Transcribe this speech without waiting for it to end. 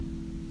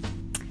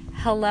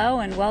Hello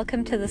and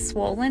welcome to the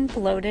Swollen,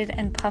 Bloated,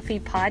 and Puffy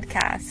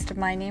podcast.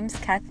 My name's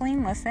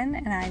Kathleen Lisson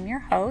and I'm your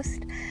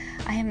host.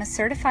 I am a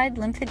certified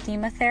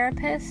lymphedema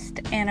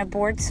therapist and a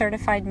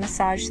board-certified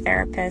massage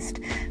therapist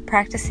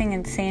practicing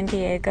in San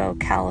Diego,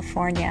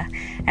 California.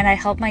 And I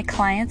help my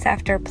clients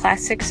after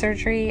plastic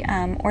surgery,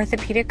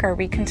 orthopedic or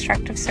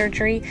reconstructive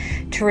surgery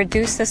to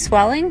reduce the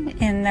swelling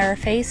in their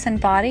face and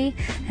body.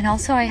 And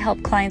also I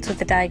help clients with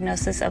the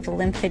diagnosis of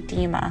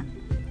lymphedema.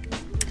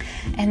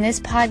 In this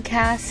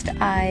podcast,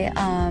 I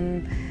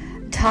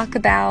talk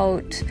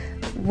about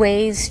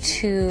ways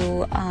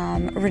to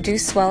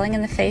reduce swelling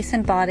in the face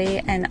and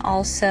body and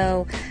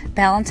also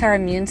balance our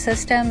immune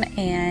system.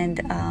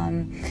 And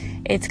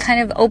it's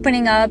kind of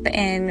opening up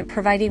and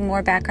providing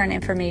more background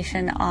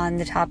information on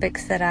the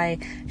topics that I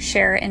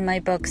share in my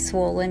book,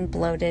 Swollen,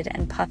 Bloated,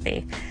 and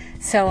Puffy.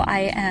 So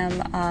I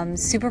am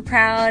super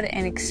proud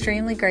and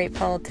extremely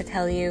grateful to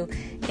tell you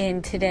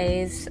in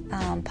today's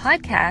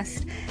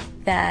podcast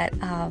that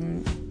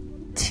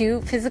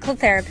two physical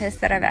therapists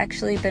that I've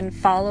actually been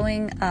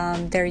following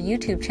their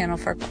YouTube channel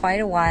for quite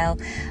a while,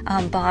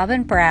 Bob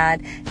and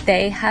Brad,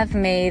 they have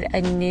made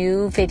a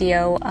new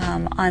video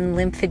on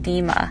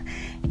lymphedema.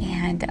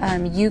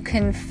 And you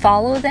can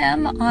follow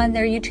them on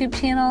their YouTube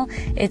channel.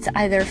 It's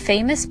either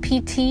Famous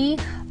PT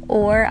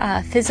or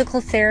Physical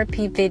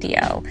Therapy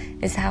Video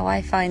is how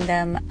I find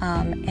them.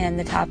 And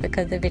the topic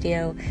of the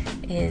video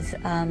is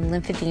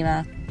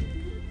lymphedema.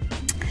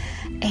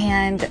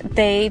 And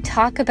they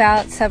talk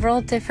about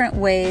several different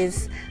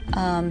ways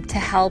to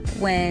help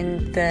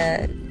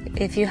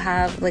if you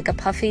have like a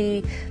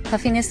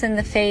puffiness in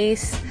the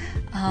face,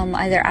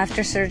 either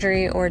after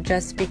surgery or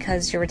just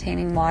because you're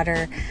retaining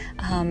water,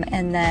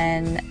 and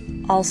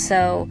then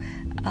also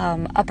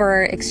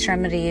upper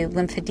extremity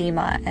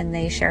lymphedema, and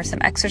they share some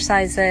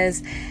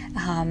exercises.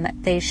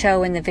 They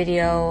show in the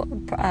video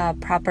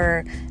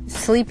proper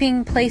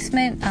sleeping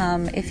placement.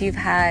 If you've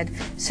had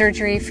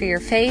surgery for your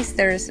face,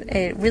 there's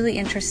a really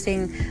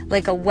interesting,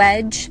 like a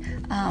wedge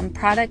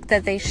product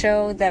that they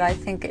show that I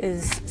think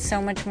is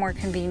so much more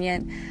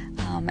convenient.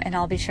 And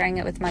I'll be sharing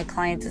it with my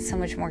clients. It's so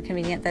much more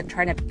convenient than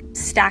trying to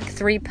stack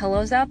 3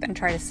 pillows up and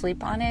try to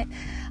sleep on it.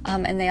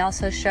 And they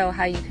also show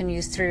how you can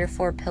use 3 or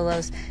 4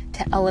 pillows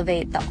to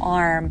elevate the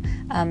arm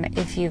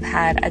if you've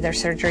had either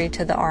surgery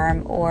to the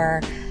arm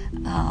or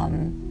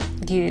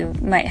you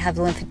might have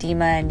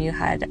lymphedema and you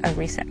had a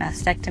recent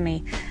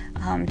mastectomy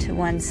to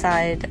one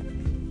side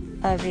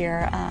of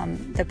your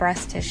the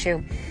breast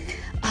tissue.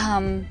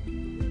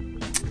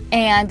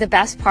 And the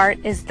best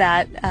part is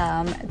that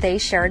they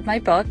shared my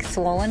book,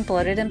 Swollen,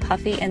 Bloated, and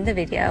Puffy, in the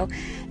video.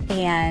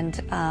 And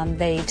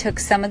they took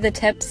some of the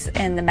tips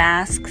and the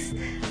masks,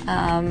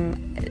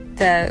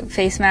 the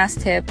face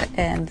mask tip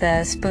and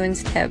the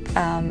spoons tip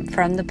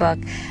from the book.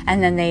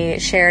 And then they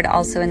shared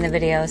also in the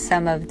video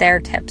some of their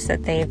tips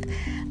that they've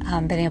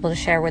been able to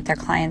share with their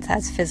clients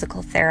as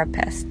physical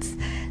therapists.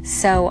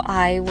 So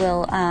I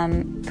will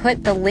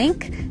put the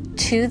link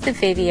to the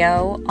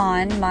video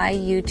on my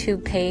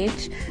YouTube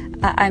page.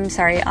 On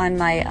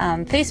my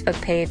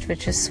Facebook page,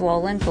 which is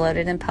Swollen,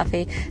 Bloated, and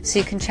Puffy. So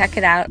you can check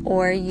it out,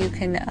 or you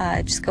can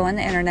just go on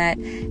the internet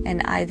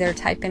and either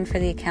type in for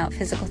the account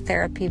Physical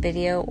Therapy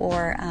Video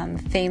or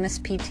Famous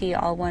PT,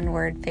 all one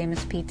word,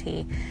 Famous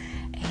PT.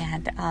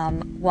 And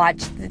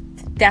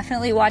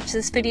definitely watch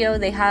this video.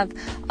 They have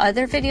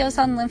other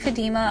videos on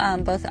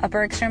lymphedema, both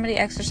upper extremity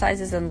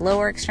exercises and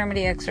lower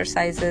extremity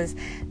exercises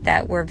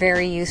that were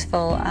very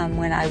useful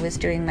when I was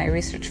doing my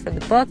research for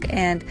the book.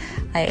 And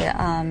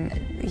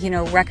I,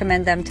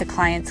 recommend them to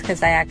clients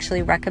because I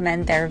actually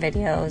recommend their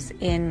videos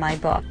in my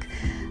book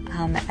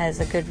as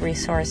a good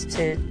resource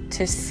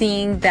to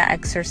seeing the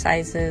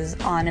exercises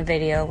on a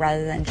video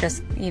rather than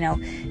just,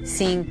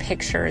 seeing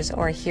pictures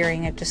or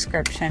hearing a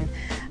description.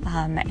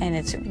 And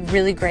it's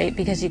really great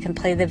because you can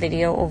play the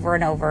video over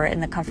and over in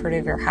the comfort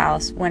of your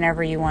house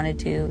whenever you want to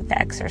do the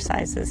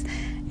exercises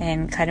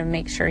and kind of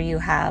make sure you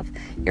have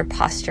your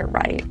posture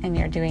right and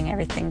you're doing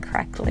everything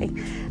correctly.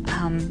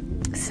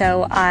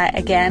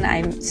 Again,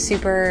 I'm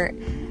super...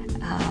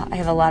 I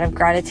have a lot of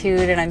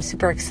gratitude and I'm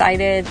super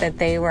excited that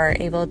they were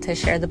able to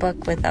share the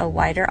book with a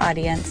wider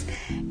audience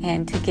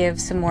and to give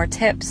some more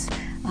tips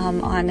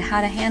on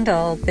how to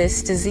handle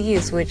this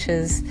disease, which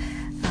is,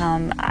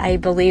 I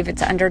believe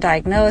it's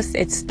underdiagnosed.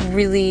 It's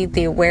really,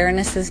 the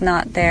awareness is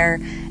not there.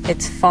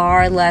 It's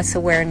far less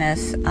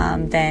awareness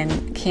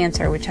than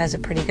cancer, which has a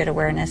pretty good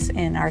awareness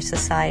in our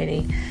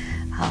society.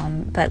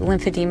 But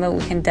lymphedema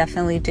we can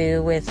definitely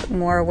do with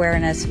more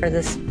awareness for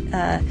this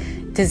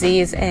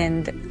disease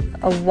and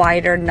a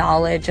wider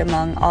knowledge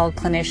among all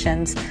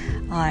clinicians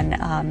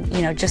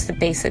on, just the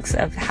basics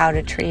of how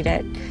to treat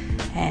it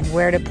and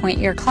where to point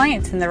your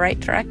clients in the right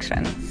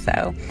direction.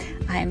 So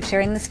I'm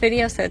sharing this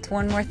video so it's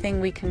one more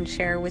thing we can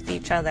share with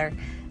each other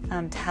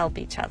to help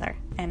each other.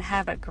 And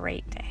have a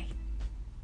great day.